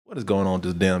What is going on with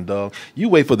this damn dog? You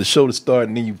wait for the show to start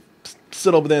and then you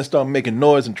sit over there and start making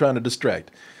noise and trying to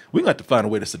distract. We're going to have to find a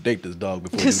way to sedate this dog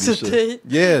before we do the show.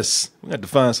 Yes. We're going to have to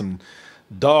find some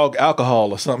dog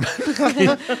alcohol or something.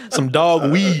 Some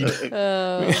dog weed.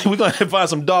 We're going to find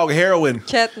some dog heroin.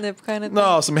 Catnip kind of thing.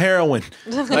 No, some heroin.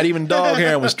 Not even dog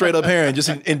heroin, straight up heroin. Just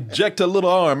inject her little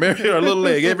arm or her little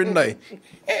leg every night.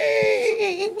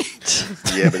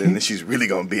 Yeah, but then she's really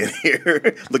going to be in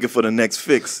here looking for the next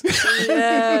fix.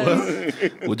 Yeah.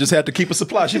 We'll just have to keep a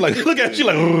supply. She like, look at it. She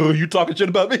like, oh, you talking shit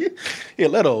about me? Here,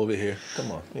 let her over here.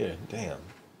 Come on. Yeah, damn.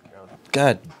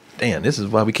 God damn, this is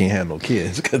why we can't have no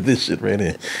kids. Because this shit right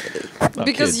in.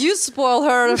 Because you spoiled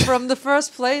her from the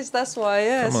first place. That's why,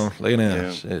 yes. Come on, lay down.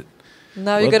 Yeah. Shit.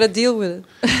 Now you got to deal with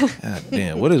it. God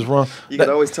damn, what is wrong? You could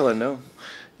always tell her no.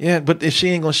 Yeah, but if she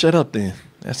ain't going to shut up then.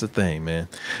 That's the thing, man.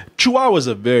 Chihuahuas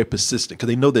are very persistent because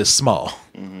they know they're small.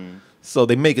 Mm-hmm. So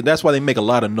they make it. That's why they make a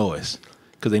lot of noise.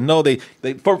 Because they know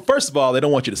first of all, they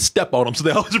don't want you to step on them. So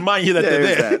they always remind you that they're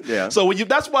there. Yeah. So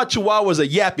that's why Chihuahuas are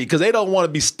yappy, because they don't want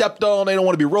to be stepped on. They don't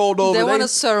want to be rolled over. They want to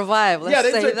survive. Let's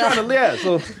say that.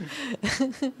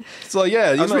 So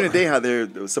yeah. I was reading today how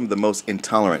they're some of the most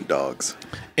intolerant dogs.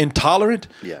 Intolerant?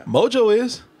 Yeah. Mojo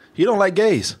is. He don't like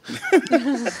gays.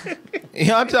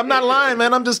 I'm not lying,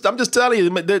 man. I'm just telling you.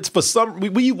 That's for some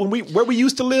where we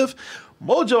used to live,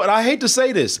 Mojo, and I hate to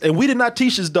say this, and we did not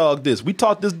teach this dog this. We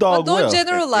taught this dog well. Don't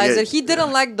generalize it. He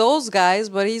didn't like those guys,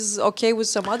 but he's okay with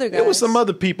some other guys. There was some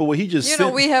other people where he just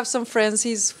we have some friends.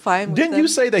 He's fine with Didn't them. you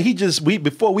say that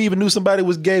before we even knew somebody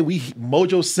was gay,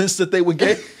 Mojo sensed that they were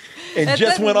gay and at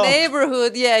just that went off?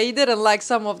 Neighborhood, yeah, he didn't like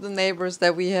some of the neighbors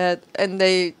that we had, and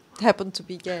they happened to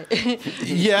be gay.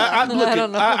 Yeah, I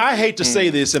don't know. I hate to say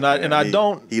this, and I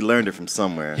don't. He learned it from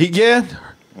somewhere. Yeah.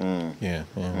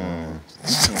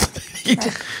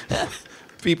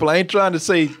 People, I ain't trying to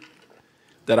say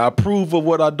that I approve of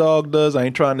what our dog does. I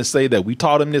ain't trying to say that we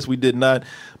taught him this, we did not.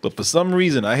 But for some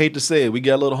reason, I hate to say it, we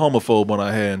got a little homophobe on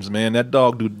our hands, man. That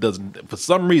dog doesn't. For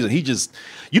some reason, he just.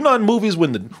 You know, in movies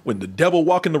when the devil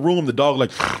walk in the room, the dog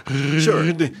like.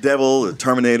 Sure. Devil, the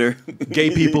Terminator, gay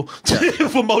people.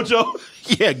 For Mojo,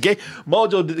 yeah, gay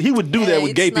Mojo. He would do that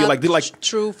with gay people. Like they like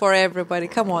true for everybody.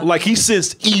 Come on. Like he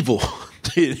sensed evil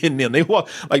in them. They walk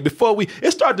like before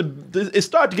it started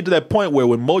to get to that point where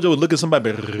when Mojo would look at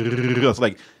somebody, it's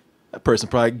like that person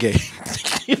probably gay.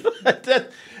 You know,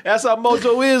 that's how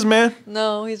Mojo is, man.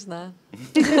 No, he's not.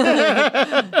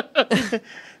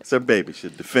 So baby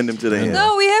should defend him to the end.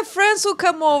 No, we have friends who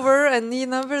come over and he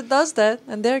never does that,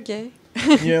 and they're gay.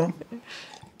 Yeah.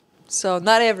 So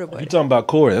not everybody. You talking about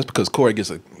Corey? That's because Corey gives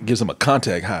him a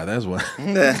contact high. That's why.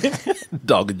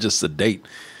 Dog is just sedate.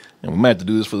 And we might have to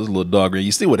do this for this little dog.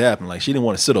 You see what happened? Like she didn't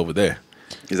want to sit over there.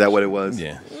 Is that what it was?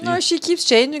 Yeah. No, she keeps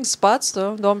changing spots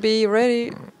though. Don't be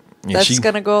ready. Yeah, that's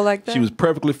gonna go like that. She was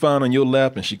perfectly fine on your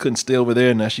lap, and she couldn't stay over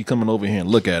there. And now she coming over here and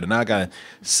look at it. And I gotta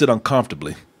sit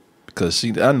uncomfortably because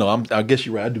I guess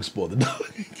you're right. I do spoil the dog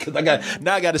because I got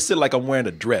to sit like I'm wearing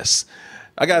a dress.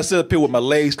 I got to sit up here with my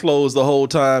legs closed the whole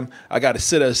time. I got to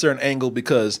sit at a certain angle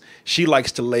because she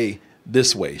likes to lay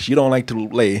this way. She don't like to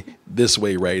lay this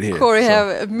way right here. Corey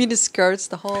have mini skirts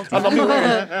the whole time. I'm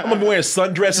gonna be wearing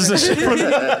sundresses and shit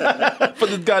for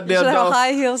this goddamn dog. Have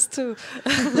high heels too.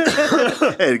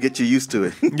 Hey, to get you used to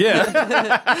it.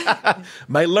 Yeah.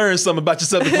 Might learn something about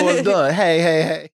yourself before it's done. Hey.